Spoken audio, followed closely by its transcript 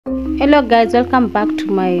Hello guys, welcome back to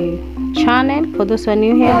my channel. For those who are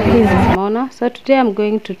new here, this is Mona. So today I'm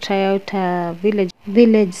going to try out a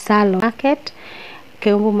village salon market,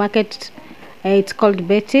 Keumbu market. It's called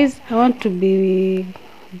Betty's. I want to be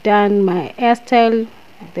done my hairstyle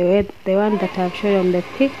the one that I've shown on the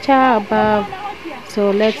picture above. So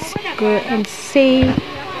let's go and see.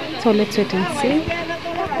 So let's wait and see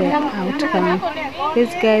the outcome.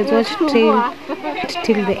 Please guys, watch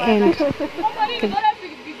till the end. Okay.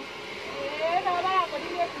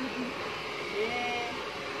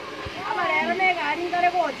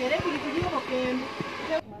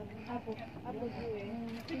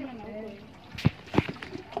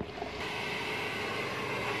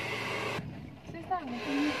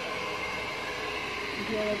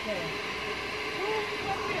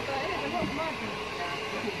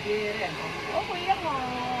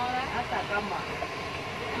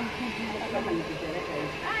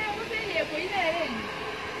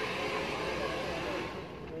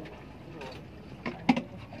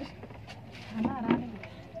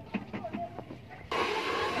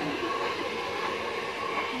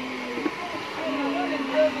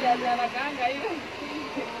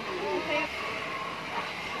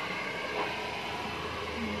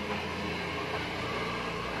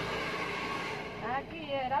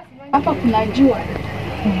 Hapa kuna jua.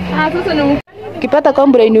 Sasa ni ukipata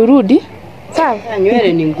kombra inurudi. Sawa,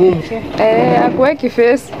 nywele ni ngumu. akuweki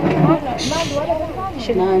face.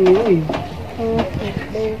 Nani huyu?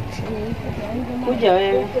 Kuja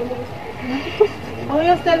wewe.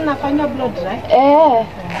 Huyo style nafanya blow dry.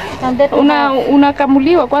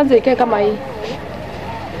 Unakamuliwa kwanza ikae kama hii.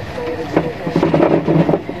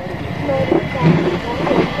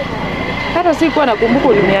 Hata sikuwa nakumbuka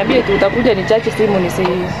uliniambia tu utakuja nichache simu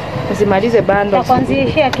nisimalize bando.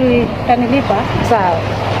 Takuanzishia tu utanilipa. Sawa.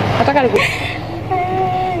 Nataka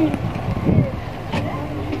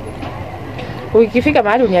ukifika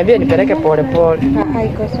mahali uniambie nipeleke pole pole.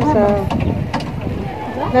 Haiko sawa.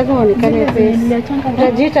 Lazima unikane face.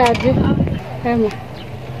 Utajita aje? Kama.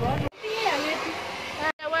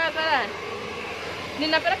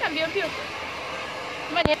 Ninapeleka mbio mbio.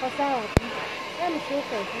 Manye sawa. Yaani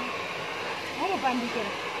shuka. Hapo bandike.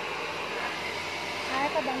 Haya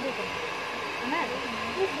kabandike. Nani?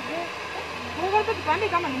 Mungu tupande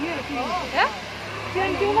kama ni nywele tu. Sio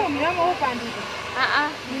ndio mnyama huko bandike.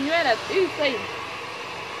 Ni nywele hii sasa.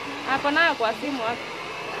 Hapo nayo kwa simu hapo.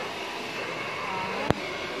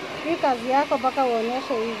 Hii kazi yako mpaka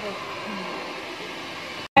uonyeshe hivyo.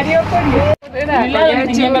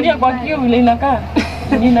 Niangalia kwa kio vile inakaa.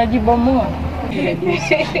 Ninajibomoa.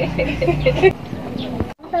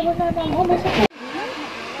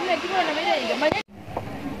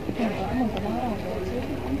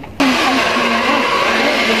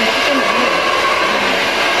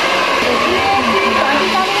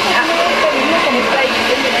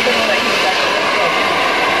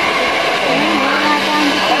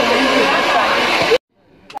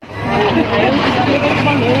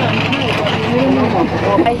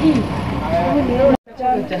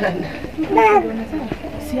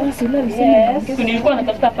 Nilikuwa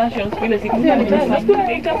natafuta fashion ile siku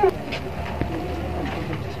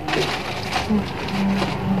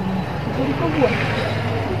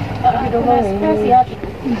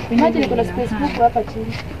imagine kuna space kubwa hapa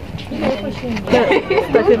chini.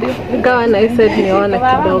 Gawa na hizo niona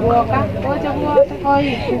kidogo.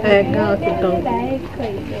 Gawa kidogo.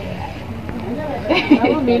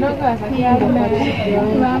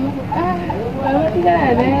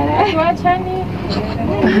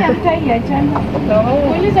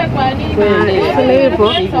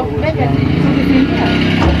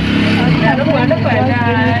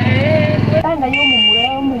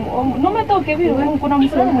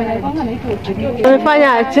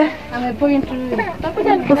 Amefanya aje? Amepoint.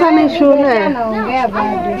 Sasa ni shule. Anaongea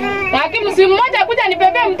bado. Lakini msimu mmoja kuja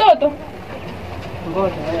nibebee mtoto.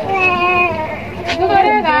 Ngoja.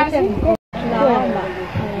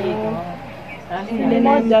 Ile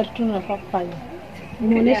moja tu tunafaa kufanya.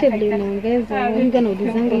 Muoneshe vile unaongeza, unga na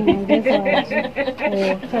udizangi inaongeza waje.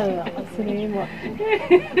 Sawa, sinema.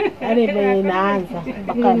 Hadi vile inaanza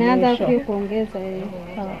mpaka inaanza kuongeza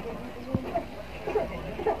sawa.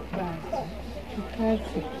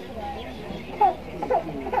 Kazi.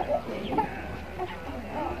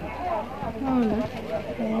 Naona.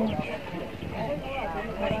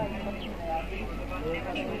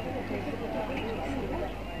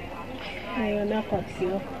 Naona kwa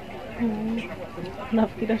sio.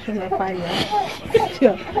 Nafikiri tunafanya.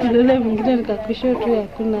 Sio. Ndio mwingine nikakushow tu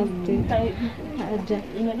hakuna haja.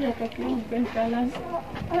 Unajua kwa kitu pesa.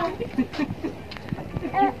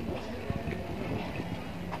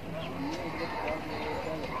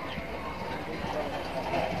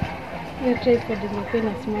 Hiyo tripod ilikuwa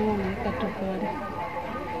inasimama na ikatokana.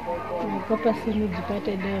 Naogopa simu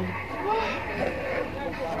jipate down.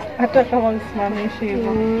 Hata kama usimamishi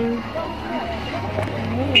hivyo.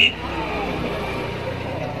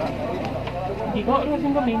 Iko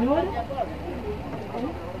unafunga minua?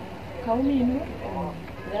 Kau minua?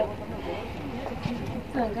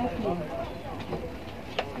 Sangapi?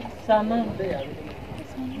 Sana.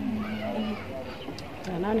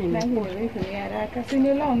 Sana ni mkuu. Ni haraka. Si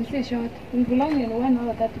ni long, si short. Ni long ni 1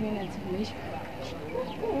 hour 30 minutes kuisha.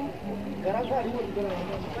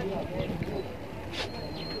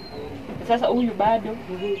 Sasa huyu bado.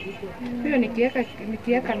 Hiyo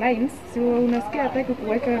nikiweka lines, si unasikia hataki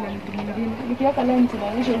kuweka na mtu mwingine. Nikiweka lines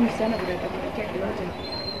inaonyesha huyu sana bila atakuwekea kilote.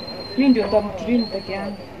 Mimi ndio nitamtrini peke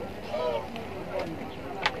yangu.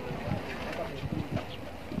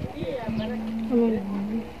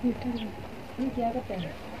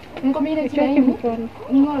 Ngo mimi nikiwa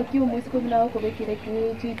ngo kiu mwisiko na uko bekile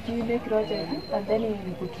kiu project and then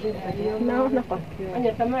you could read naona kwa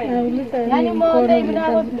anya tamai yani mbona hivi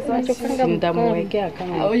na tunachokanga Ndamwekea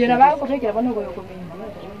kama oyo na bako pekira bano goyo komini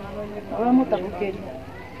aba mutabukeri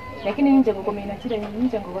lakini nje gukomina kira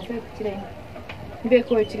nje ngo gose kira mbe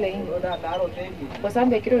ko kira ingo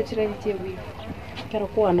basambe kiro kira cyewi kero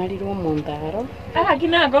kwa narirwo mondaro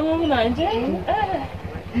kina ngo nanje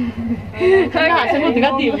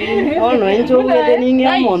ono enjogete ningi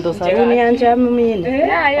amondo saruni anje amine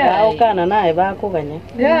ukana naye bakuganya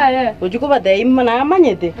ujukuba daima na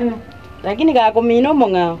amanyete lakini gakomino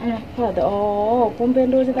monga kumbe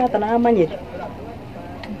ndozi tata na amanyete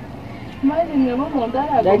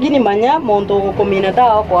lakini manya mondo gukomina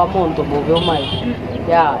tawa kwa mondo bobe omai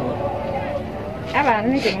ya abana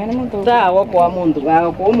nikemene mondo tawa kwa mondo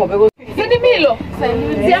gaga kwa mobe Sini milo.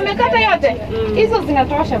 Si amekata yote. Hizo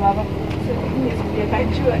zinatosha baba.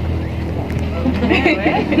 Nikajua.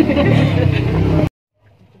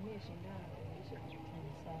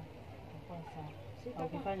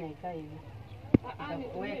 Ukifanya ikai hivi.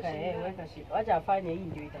 Weka weka shida. Acha afanye hii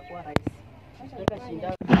ndio itakuwa rahisi. Weka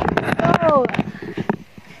shida. Oh,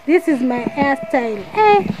 this is my hairstyle.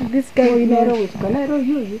 This guy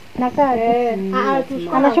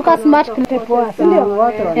anashuka smart kutepoa, si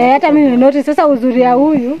ndio? Hata mimi notice sasa uzuri ya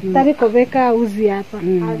huyu, tari koveka uzi hapa.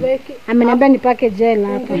 Ameniambia nipake gel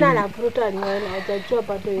hapa. Kuna anavuruta niona, hajajua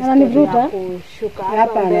bado hizo. Ananivuruta? Kushuka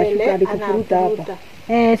Hapa anashuka alikuvuruta hapa.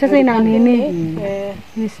 Sasa ina nini?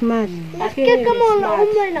 Ni smart. Nasikia kama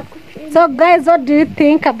unaumwa inakupiga. So guys, what do you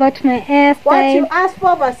think about my hairstyle? What you asked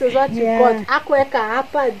for versus what you got. Akuweka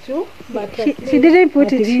hapa juu, but She didn't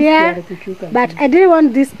put it here, but I didn't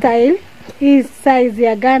want this style. Hii size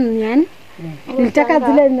ya Ghanaian. Nilitaka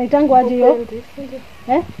zile inaitangwa aje hiyo?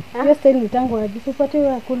 Hiyo style inaitangwa aje? Upate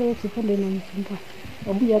wewe kule usipende na msumbua.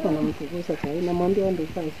 Obi hapa na mkugusa sasa. Namwambia ndio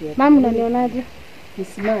fancy. Mama unanionaje? Ni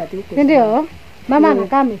smart huko. Ndio. Mama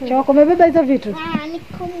anakaa amechoka. Umebeba hizo vitu?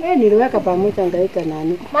 Niliweka pamoja ngaita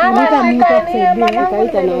nani? mama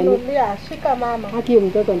Kaita nani? shika mama. Haki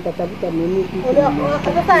mtoto nitatafuta nini?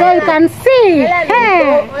 So you can see.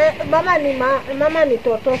 Hey. Mama ni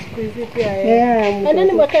toto siku hizi pia. Yeah.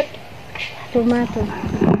 Endeni mweke Tomato.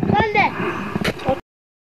 Twende.